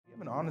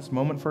honest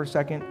moment for a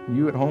second?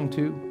 You at home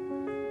too?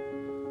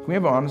 Can we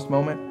have an honest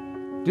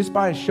moment? Just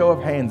by a show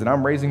of hands, and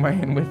I'm raising my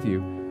hand with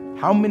you,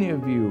 how many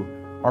of you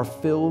are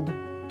filled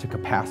to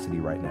capacity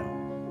right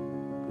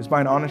now? Just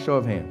by an honest show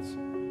of hands.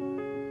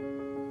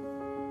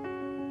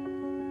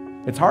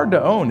 It's hard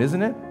to own,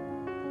 isn't it?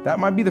 That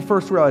might be the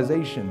first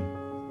realization.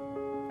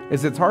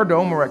 It's hard to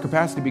own when we're at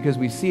capacity because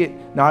we see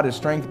it not as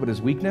strength but as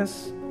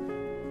weakness.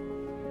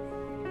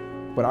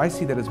 But I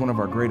see that as one of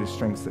our greatest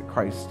strengths that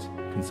Christ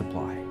can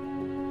supply.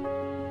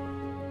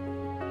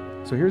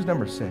 So here's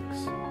number 6.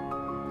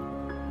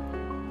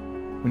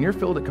 When you're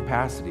filled at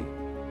capacity,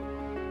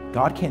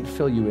 God can't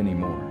fill you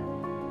anymore.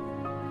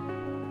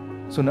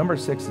 So number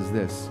 6 is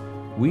this: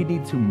 we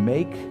need to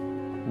make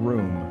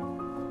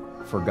room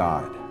for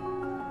God.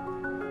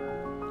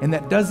 And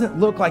that doesn't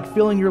look like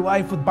filling your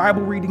life with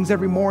Bible readings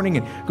every morning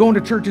and going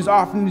to church as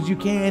often as you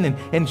can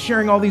and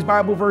sharing all these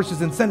Bible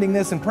verses and sending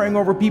this and praying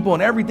over people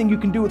and everything you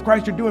can do with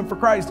Christ, you're doing for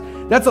Christ.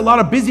 That's a lot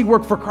of busy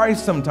work for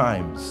Christ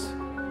sometimes.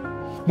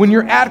 When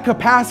you're at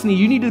capacity,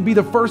 you need to be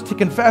the first to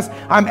confess,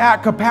 I'm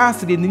at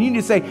capacity. And then you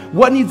need to say,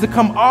 what needs to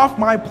come off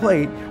my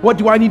plate? What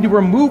do I need to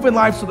remove in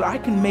life so that I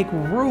can make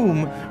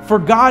room for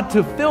God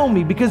to fill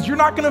me? Because you're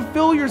not going to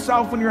fill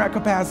yourself when you're at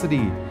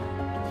capacity.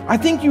 I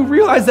think you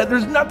realize that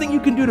there's nothing you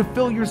can do to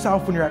fill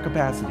yourself when you're at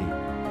capacity,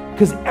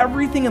 because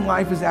everything in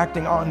life is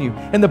acting on you.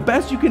 And the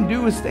best you can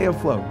do is stay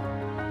afloat.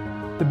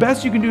 The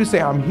best you can do is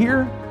say, I'm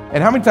here.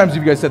 And how many times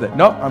have you guys said that?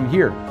 Nope, I'm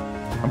here.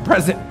 I'm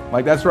present.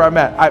 Like, that's where I'm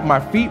at.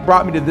 My feet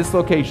brought me to this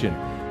location.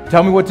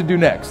 Tell me what to do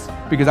next,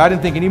 because I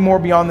didn't think any more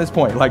beyond this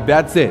point. Like,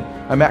 that's it.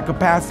 I'm at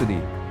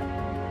capacity.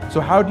 So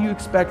how do you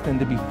expect then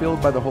to be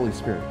filled by the Holy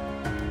Spirit?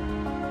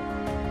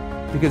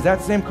 Because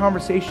that same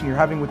conversation you're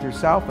having with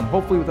yourself and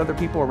hopefully with other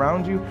people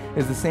around you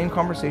is the same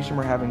conversation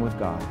we're having with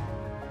God.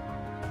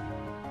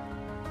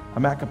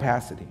 I'm at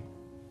capacity.